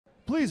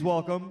Please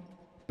welcome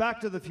Back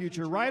to the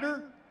Future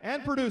writer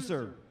and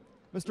producer,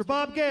 Mr.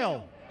 Bob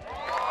Gale.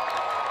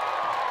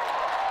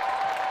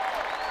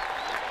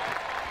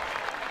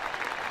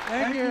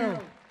 Thank you.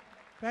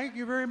 Thank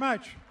you very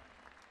much.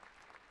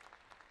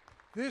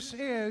 This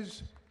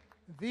is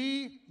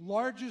the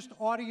largest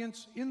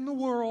audience in the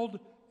world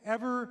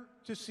ever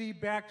to see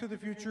Back to the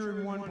Future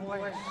in one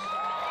place.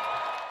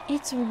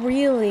 It's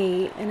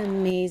really an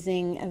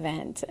amazing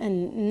event,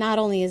 and not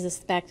only is this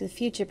Back to the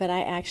Future, but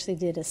I actually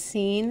did a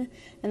scene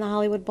in the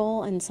Hollywood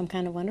Bowl in Some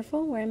Kind of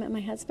Wonderful where I met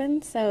my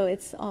husband, so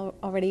it's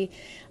already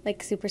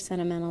like super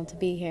sentimental to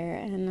be here,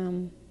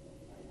 and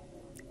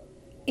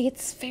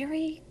it's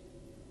very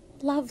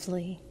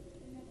lovely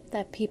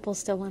that people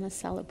still want to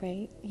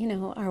celebrate, you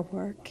know, our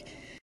work.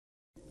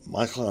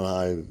 Michael and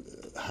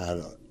I had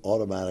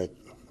automatic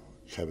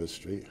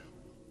chemistry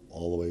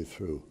all the way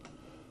through.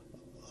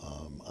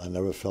 I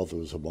never felt there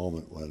was a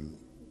moment when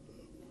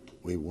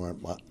we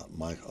weren't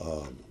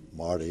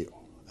Marty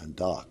and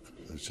Doc.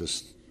 It's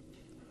just,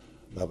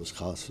 that was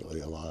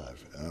constantly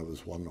alive, and it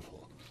was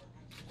wonderful.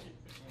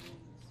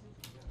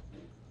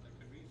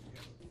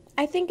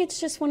 I think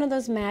it's just one of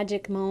those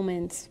magic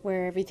moments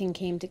where everything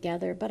came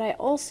together, but I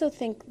also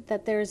think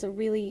that there's a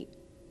really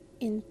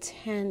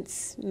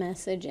intense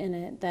message in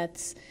it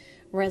that's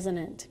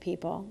resonant to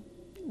people,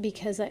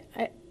 because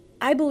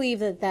I believe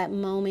that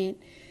moment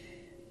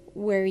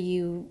where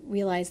you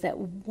realize that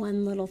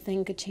one little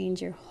thing could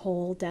change your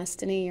whole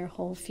destiny, your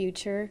whole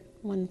future,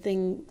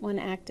 one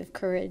act of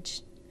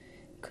courage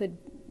could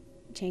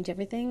change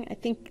everything. I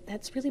think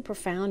that's really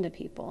profound to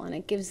people, and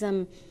it gives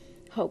them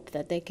hope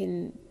that they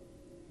can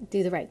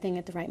do the right thing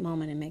at the right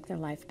moment and make their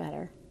life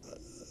better.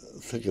 I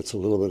think it's a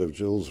little bit of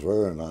Jules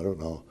Verne, I don't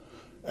know.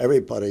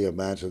 Everybody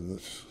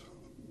imagines,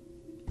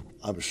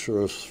 I'm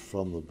sure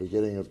from the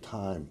beginning of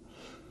time,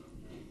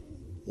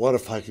 what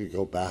if I could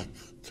go back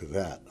to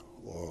that?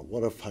 Or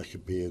what if I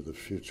could be in the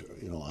future?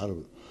 You know,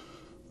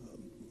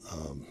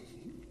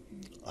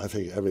 I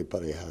think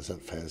everybody has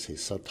that fantasy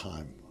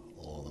sometime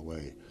along the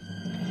way.